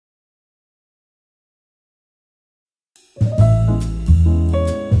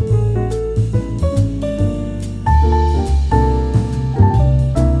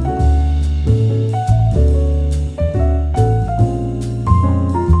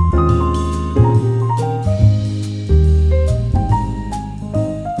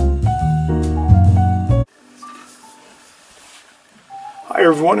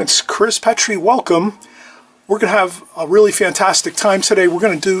everyone, it's Chris Petri. Welcome. We're going to have a really fantastic time today. We're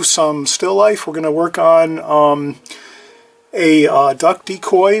going to do some still life. We're going to work on a duck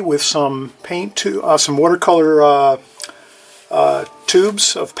decoy with some paint, some watercolor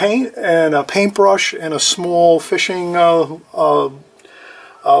tubes of paint and a paintbrush and a small fishing line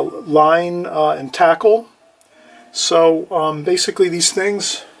and tackle. So basically these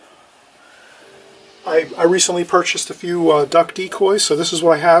things, I recently purchased a few duck decoys, so this is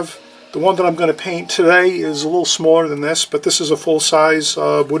what I have. The one that I'm going to paint today is a little smaller than this, but this is a full-size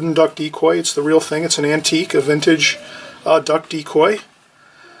wooden duck decoy. It's the real thing. It's an antique, a vintage duck decoy.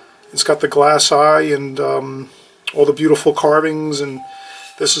 It's got the glass eye and all the beautiful carvings, and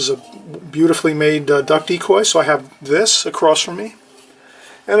this is a beautifully made duck decoy. So I have this across from me,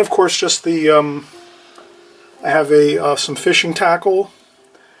 and of course just the I have some fishing tackle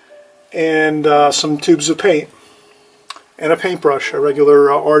and some tubes of paint and a paintbrush, a regular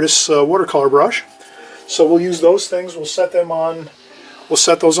artist's watercolor brush. So we'll use those things. We'll set them on. We'll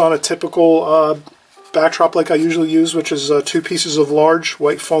set those on a typical backdrop like I usually use, which is 2 pieces of large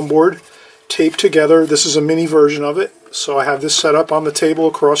white foam board taped together. This is a mini version of it. So I have this set up on the table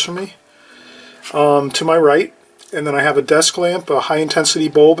across from me, to my right, and then I have a desk lamp, a high intensity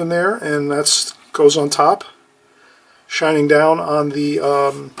bulb in there, and that goes on top, shining down on the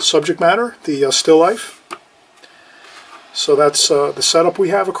subject matter, the still life. So that's the setup we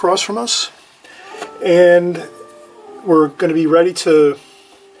have across from us, and we're going to be ready to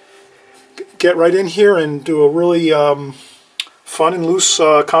get right in here and do a really fun and loose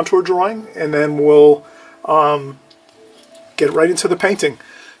contour drawing, and then we'll get right into the painting.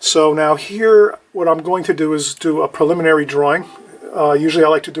 So now here what I'm going to do is do a preliminary drawing. Usually I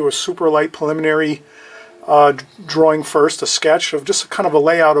like to do a super light preliminary drawing first, a sketch of just kind of a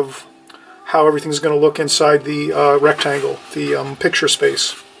layout of how everything's going to look inside the rectangle, the picture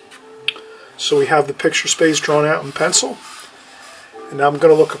space. So we have the picture space drawn out in pencil, and now I'm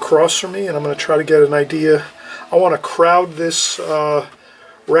going to look across from me and I'm going to try to get an idea. I want to crowd this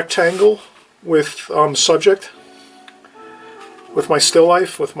rectangle with subject, with my still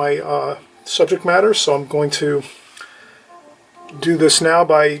life, with my subject matter. So I'm going to do this now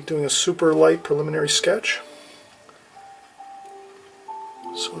by doing a super light preliminary sketch.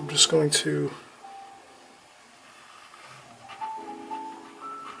 So I'm just going to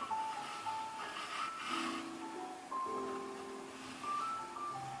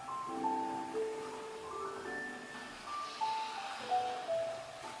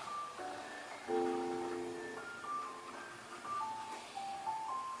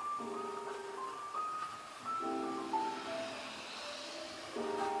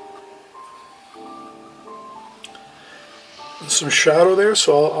some shadow there,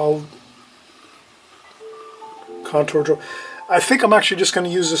 so I'll contour draw. I think I'm actually just going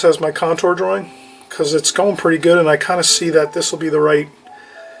to use this as my contour drawing because it's going pretty good, and I kind of see that this will be the right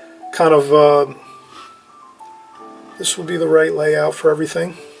kind of this will be the right layout for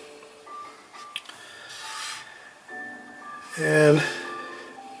everything. And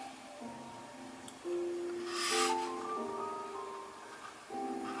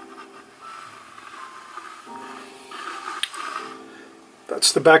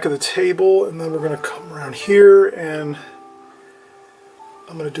that's the back of the table, and then we're going to come around here and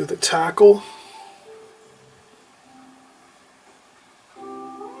I'm going to do the tackle.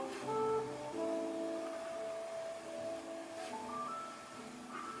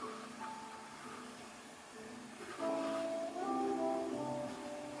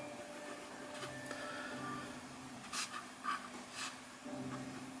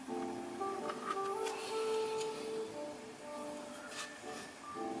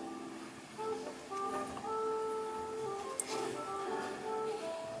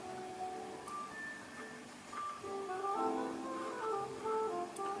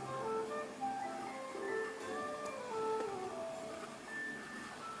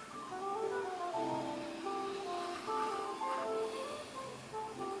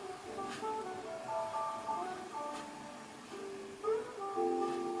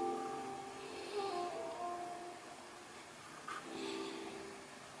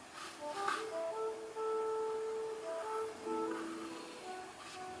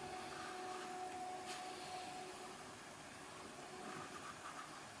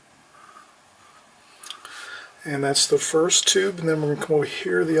 And that's the first tube, and then we're going to come over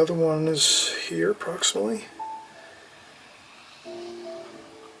here. The other one is here approximately.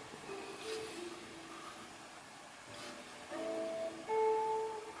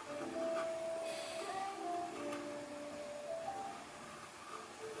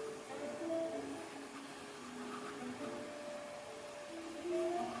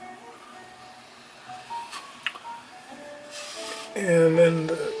 And then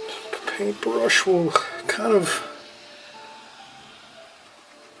the paintbrush will kind of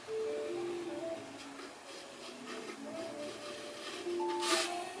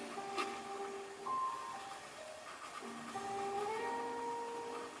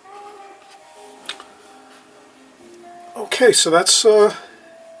okay, so that's the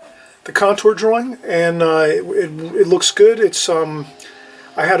contour drawing, and it looks good. It's I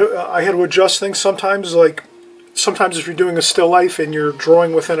had to adjust things sometimes. Like sometimes if you're doing a still life and you're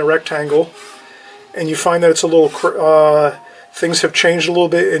drawing within a rectangle, and you find that it's a little things have changed a little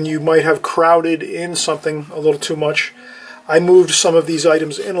bit, and you might have crowded in something a little too much. I moved some of these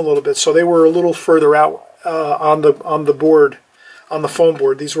items in a little bit, so they were a little further out on the board. On the foam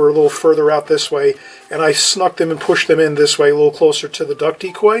board, these were a little further out this way, and I snuck them and pushed them in this way, a little closer to the duck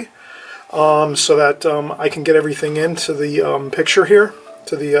decoy, so that I can get everything into the picture here,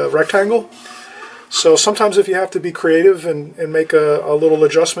 to the rectangle. So sometimes if you have to be creative and make a little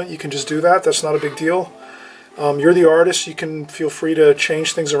adjustment, you can just do that. That's not a big deal. You're the artist. You can feel free to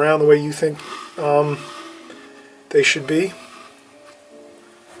change things around the way you think they should be.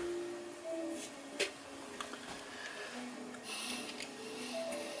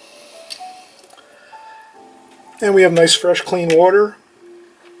 And we have nice, fresh, clean water.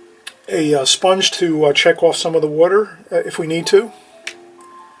 A sponge to check off some of the water if we need to.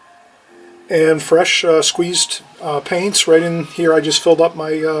 And fresh squeezed paints right in here. I just filled up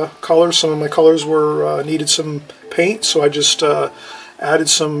my colors. Some of my colors were needed some paint, so I just added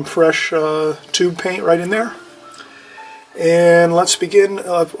some fresh tube paint right in there. And let's begin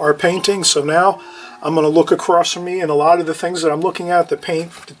our painting. So now I'm going to look across from me, and a lot of the things that I'm looking at,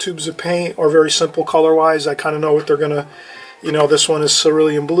 the tubes of paint, are very simple color-wise. I kind of know what they're going to, you know, this one is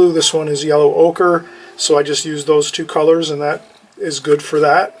cerulean blue, this one is yellow ochre, so I just use those two colors, and that is good for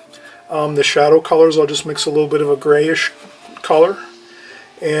that. The shadow colors, I'll just mix a little bit of a grayish color.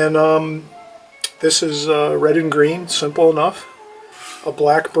 And this is red and green, simple enough. A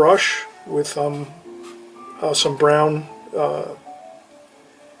black brush with some brown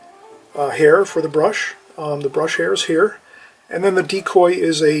hair for the brush. The brush hairs here. And then the decoy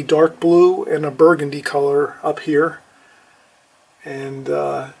is a dark blue and a burgundy color up here. And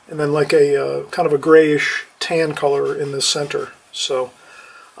then like a kind of a grayish tan color in the center. So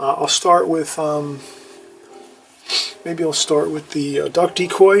I'll start with, maybe I'll start with the duck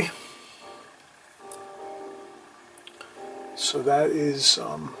decoy. So that is,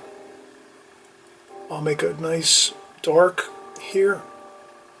 I'll make a nice dark here.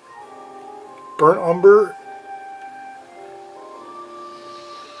 Burnt umber,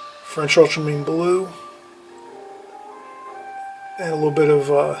 French ultramarine blue, and a little bit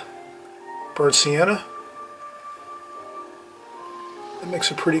of burnt sienna. That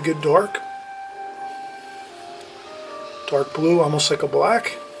makes a pretty good dark. Dark blue, almost like a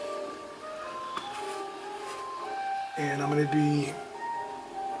black. And I'm going to be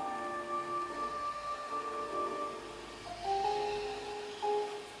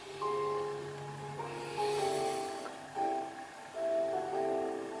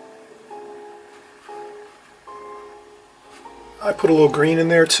I put a little green in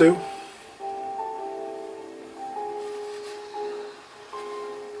there too.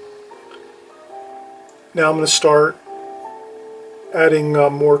 Now I'm going to start adding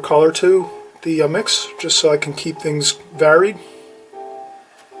more color to the mix, just so I can keep things varied.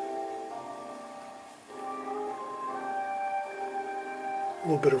 A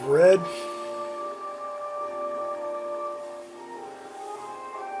little bit of red.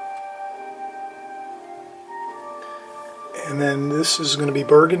 And then this is going to be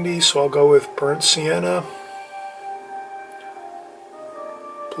burgundy, so I'll go with burnt sienna,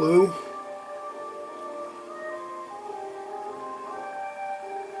 blue,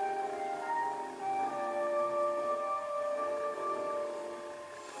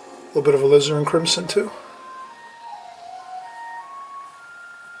 a little bit of alizarin crimson too,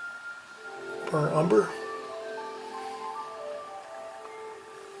 burnt umber.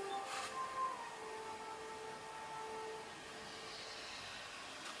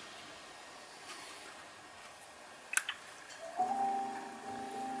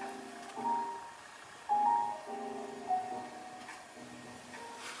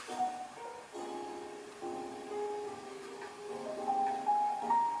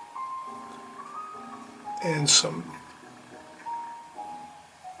 And some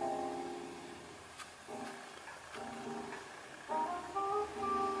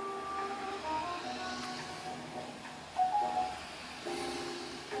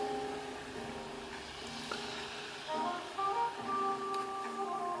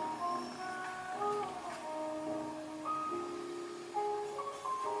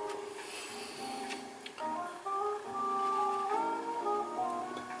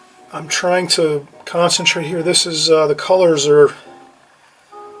I'm trying to concentrate here. This is the colors are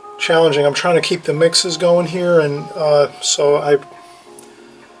challenging. I'm trying to keep the mixes going here, and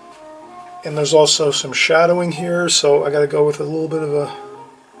and there's also some shadowing here, so I got to go with a little bit of a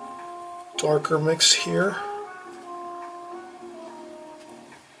darker mix here.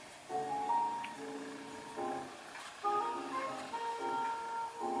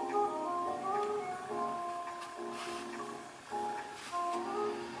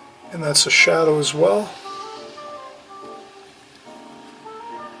 And that's a shadow as well.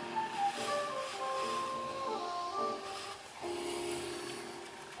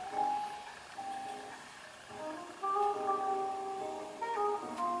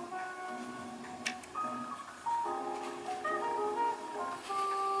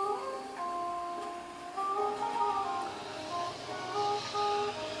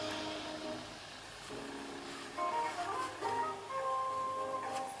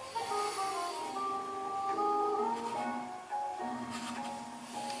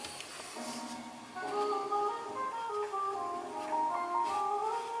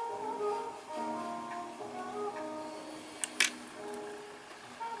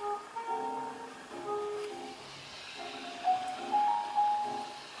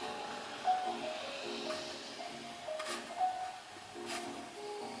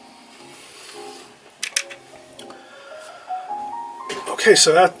 Okay,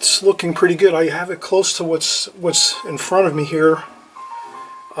 so that's looking pretty good. I have it close to what's in front of me here.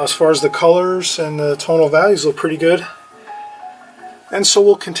 As far as the colors and the tonal values look pretty good. And so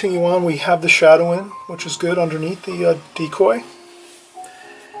we'll continue on. We have the shadow in, which is good underneath the decoy.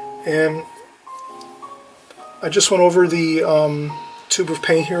 And I just went over the tube of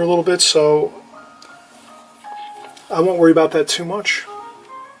paint here a little bit, so I won't worry about that too much.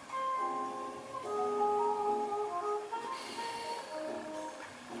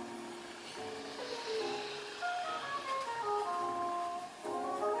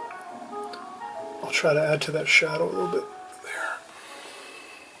 I'll try to add to that shadow a little bit there.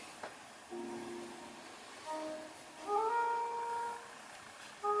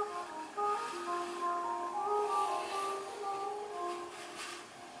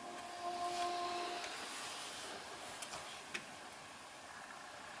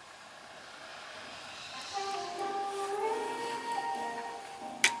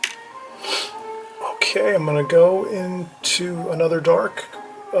 Okay, I'm going to go into another dark.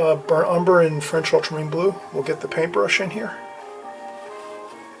 Burnt umber and French ultramarine blue. We'll get the paintbrush in here.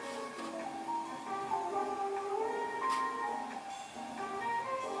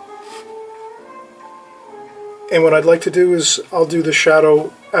 And what I'd like to do is I'll do the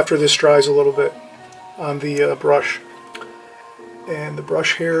shadow after this dries a little bit on the brush. And the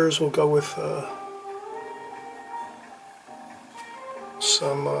brush hairs will go with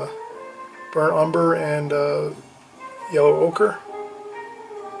some burnt umber and yellow ochre.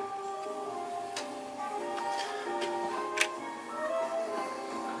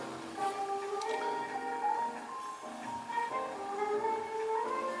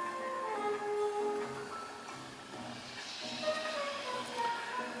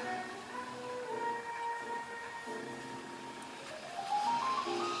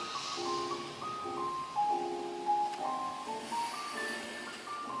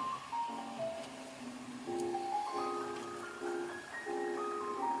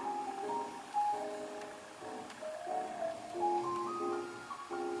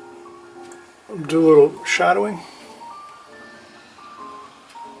 Do a little shadowing.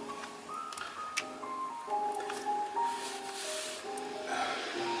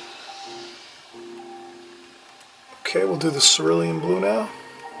 Okay, we'll do the cerulean blue now.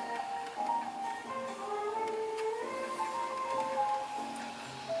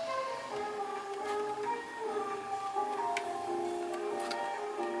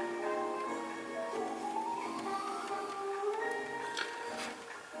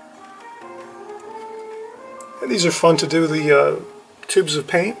 And these are fun to do, the tubes of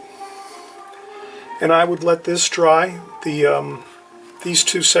paint. And I would let this dry, these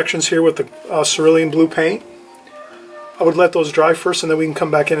two sections here with the cerulean blue paint. I would let those dry first, and then we can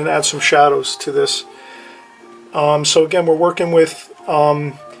come back in and add some shadows to this. So again, we're working with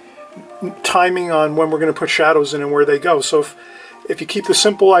timing on when we're going to put shadows in and where they go. So if you keep the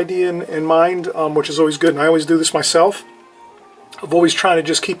simple idea in mind, which is always good, and I always do this myself, of always trying to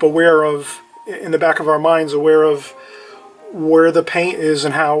just keep aware of, in the back of our minds, aware of where the paint is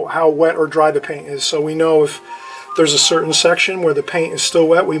and how wet or dry the paint is. So we know if there's a certain section where the paint is still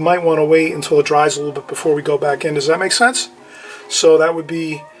wet, we might want to wait until it dries a little bit before we go back in. Does that make sense? So that would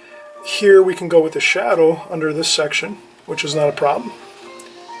be, here we can go with the shadow under this section, which is not a problem.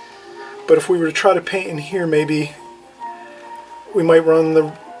 But if we were to try to paint in here, maybe we might run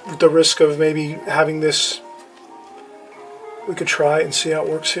the risk of maybe having this. We could try it and see how it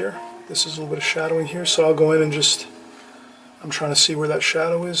works here. This is a little bit of shadowing here, so I'll go in and just, I'm trying to see where that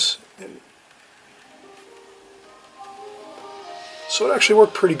shadow is. So it actually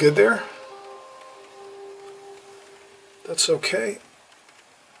worked pretty good there. That's okay.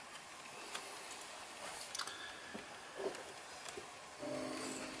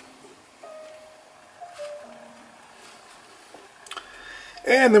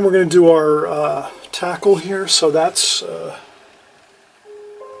 And then we're going to do our tackle here. So that's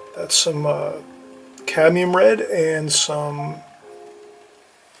some cadmium red and some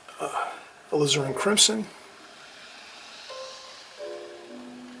alizarin crimson.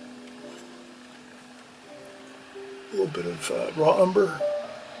 A little bit of raw umber.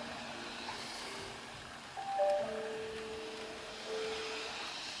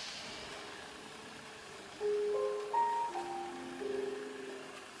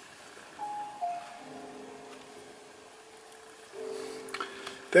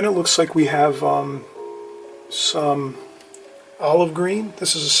 Then it looks like we have some olive green.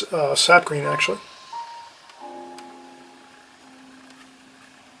 This is sap green, actually.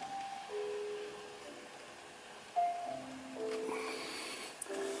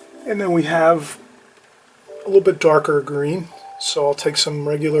 And then we have a little bit darker green. So I'll take some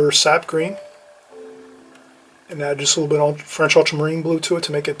regular sap green and add just a little bit of French ultramarine blue to it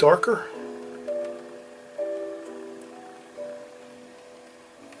to make it darker.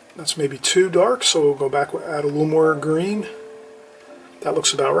 That's maybe too dark, so we'll go back and add a little more green. That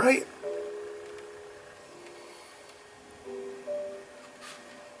looks about right.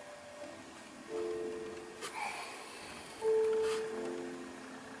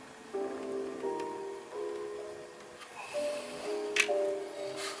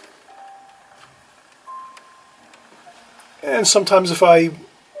 And sometimes if I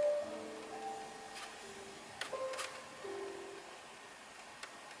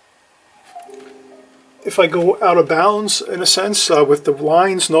go out of bounds, in a sense, with the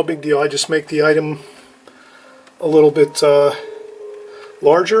lines, no big deal. I just make the item a little bit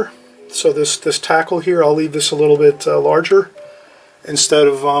larger. So this tackle here, I'll leave this a little bit larger instead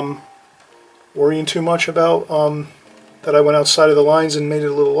of worrying too much about that I went outside of the lines and made it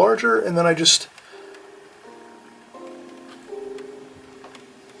a little larger. And then I just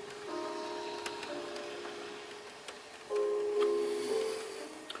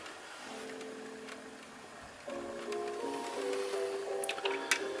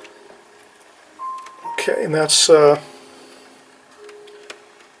okay, and that's and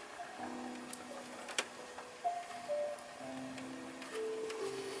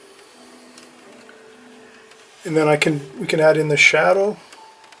then we can add in the shadow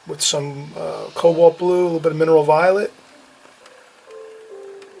with some cobalt blue, a little bit of mineral violet,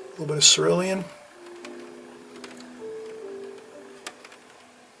 a little bit of cerulean.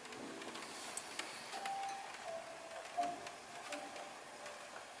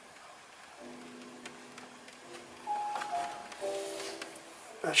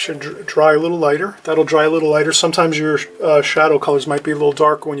 That should dry a little lighter. That'll dry a little lighter. Sometimes your shadow colors might be a little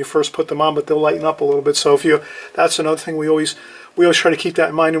darker when you first put them on, but they'll lighten up a little bit. So that's another thing we always try to keep that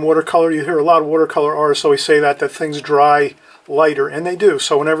in mind in watercolor. You hear a lot of watercolor artists always say that things dry lighter, and they do.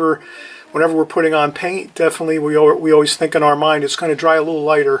 So whenever we're putting on paint, definitely we always think in our mind it's going to dry a little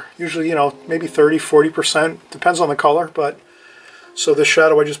lighter. Usually, maybe 30–40%, depends on the color. But so this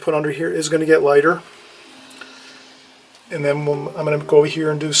shadow I just put under here is going to get lighter. And then I'm going to go over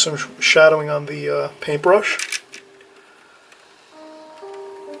here and do some shadowing on the paintbrush.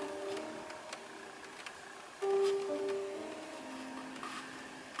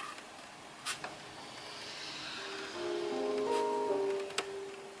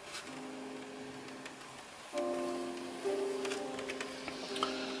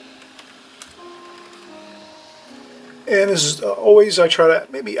 And as always, I try to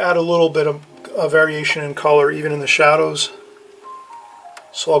maybe add a little bit of variation in color even in the shadows.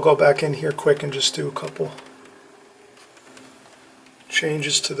 So I'll go back in here quick and just do a couple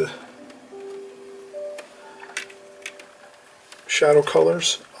changes to the shadow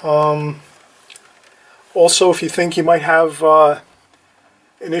colors. Also, if you think you might have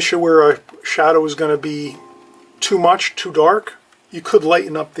an issue where a shadow is going to be too much, too dark, you could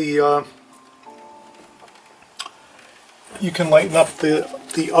lighten up the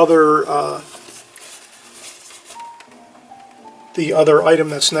the other item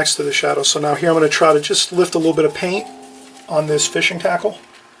that's next to the shadow. So now here I'm going to try to just lift a little bit of paint on this fishing tackle.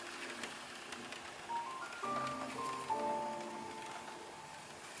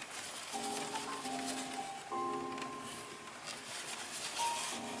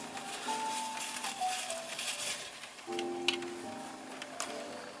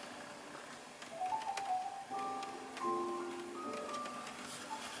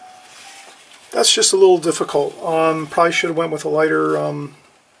 That's just a little difficult. Probably should have went with a lighter.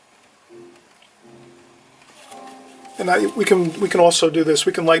 We can also do this.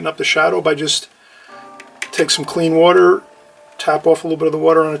 We can lighten up the shadow by just take some clean water, tap off a little bit of the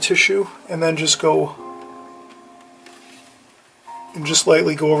water on a tissue, and then just go and just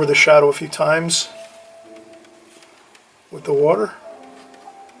lightly go over the shadow a few times with the water.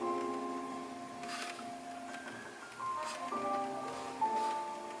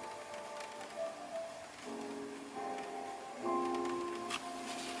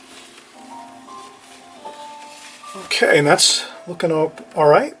 Okay, and that's looking all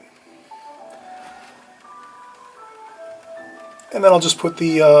right. And then I'll just put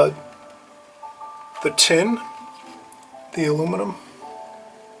the tin, the aluminum,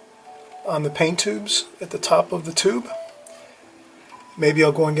 on the paint tubes at the top of the tube. Maybe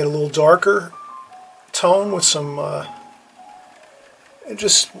I'll go and get a little darker tone with some, and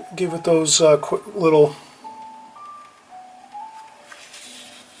just give it those quick little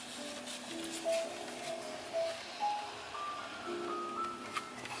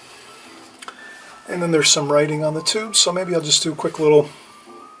and then there's some writing on the tube, so maybe I'll just do a quick little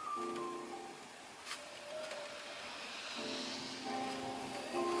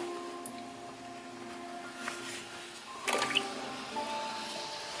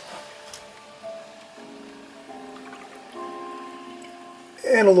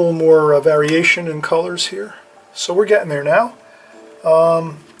and a little more variation in colors here. So we're getting there now.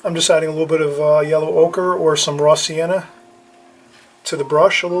 I'm just adding a little bit of yellow ochre or some raw sienna to the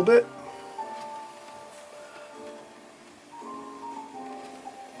brush a little bit.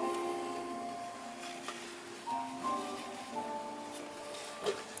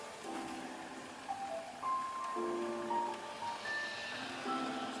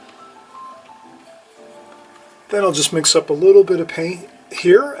 Then I'll just mix up a little bit of paint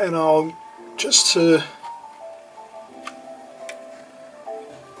here, and I'll just to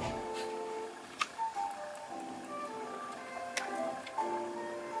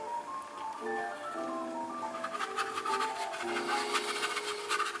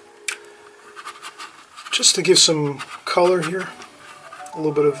give some color here, a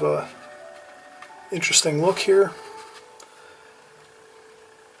little bit of interesting look here.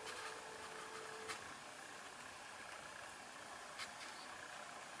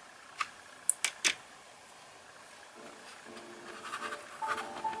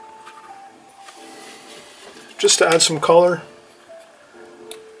 Just to add some color.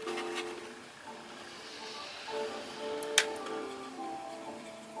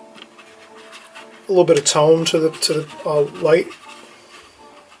 A little bit of tone to the light.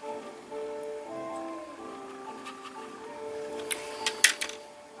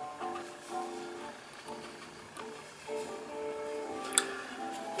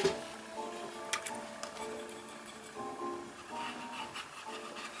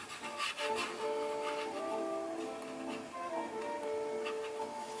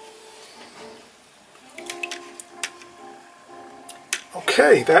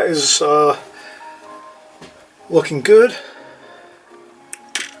 Okay, that is looking good.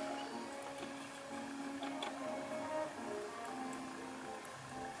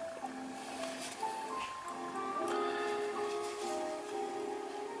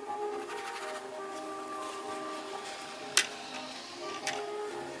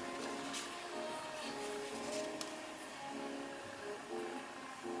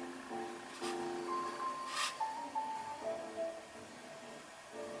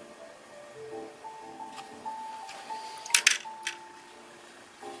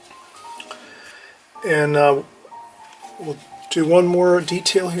 And we'll do one more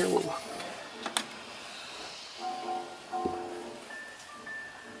detail here.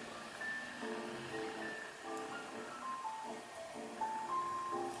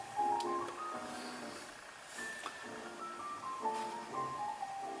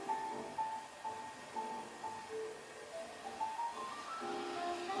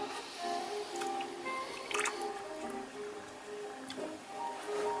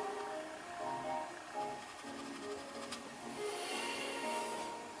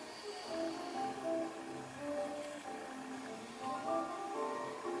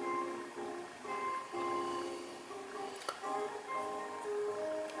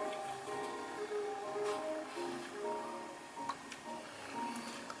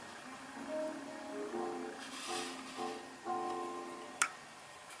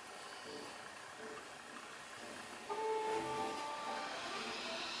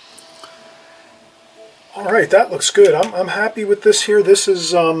 Alright, that looks good. I'm happy with this here. This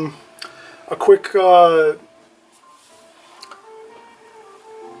is a quick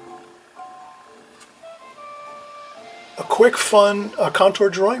a quick, fun contour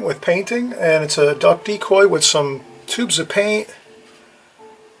drawing with painting, and it's a duck decoy with some tubes of paint,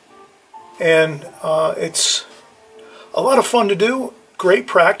 and it's a lot of fun to do. Great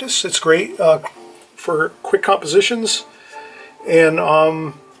practice. It's great for quick compositions, and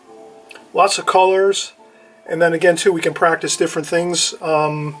lots of colors. And then again too, we can practice different things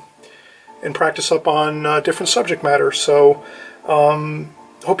and practice up on different subject matter. So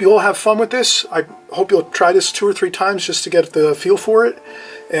hope you all have fun with this. I hope you'll try this 2 or 3 times just to get the feel for it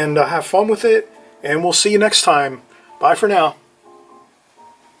and have fun with it. And we'll see you next time. Bye for now.